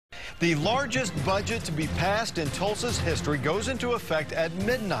The largest budget to be passed in Tulsa's history goes into effect at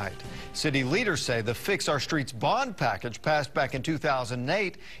midnight. City leaders say the Fix Our Streets bond package passed back in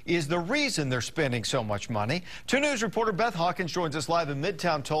 2008 is the reason they're spending so much money. 2 News reporter Beth Hawkins joins us live in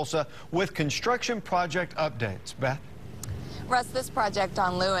Midtown Tulsa with construction project updates. Beth? Russ, this project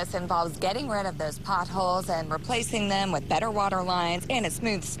on Lewis involves getting rid of those potholes and replacing them with better water lines and a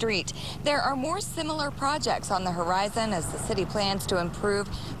smooth street. There are more similar projects on the horizon as the city plans to improve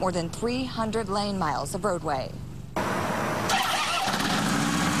more than 300 lane miles of roadway.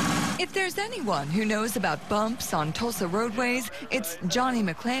 If there's anyone who knows about bumps on Tulsa roadways, it's Johnny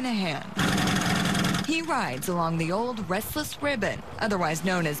McClanahan. He rides along the old Restless Ribbon, otherwise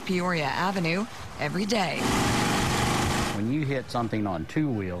known as Peoria Avenue, every day. When you hit something on 2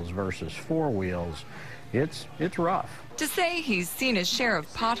 wheels versus 4 wheels, it's rough. To say he's seen his share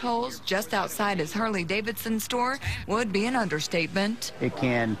of potholes just outside his Harley-Davidson store would be an understatement. It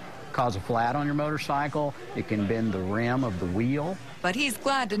can cause a flat on your motorcycle. It can bend the rim of the wheel. But he's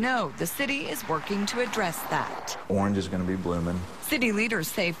glad to know the city is working to address that. Orange is going to be blooming. City leaders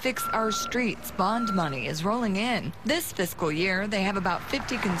say Fix Our Streets bond money is rolling in. This fiscal year, they have about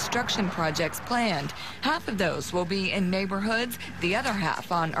 50 construction projects planned. Half of those will be in neighborhoods, the other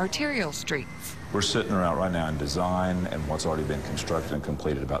half on arterial streets. We're sitting around right now in design and what's already been constructed and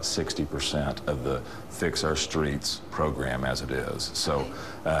completed about 60% of the Fix Our Streets program as it is. So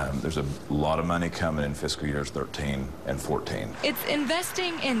there's a lot of money coming in fiscal years 13 and 14. It's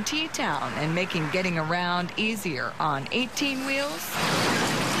investing in T-Town and making getting around easier on 18 wheels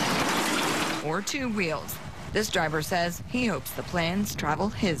or 2 wheels. This driver says he hopes the plans travel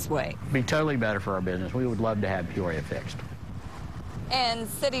his way. Be totally better for our business. We would love to have Peoria fixed. And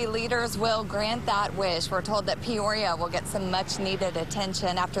city leaders will grant that wish. We're told that Peoria will get some much needed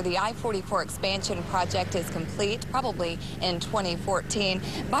attention after the I-44 expansion project is complete, probably in 2014.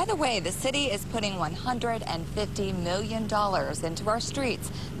 By the way, the city is putting $150 million into our streets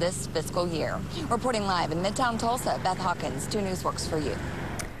this fiscal year. Reporting live in Midtown Tulsa, Beth Hawkins, 2 News works for you.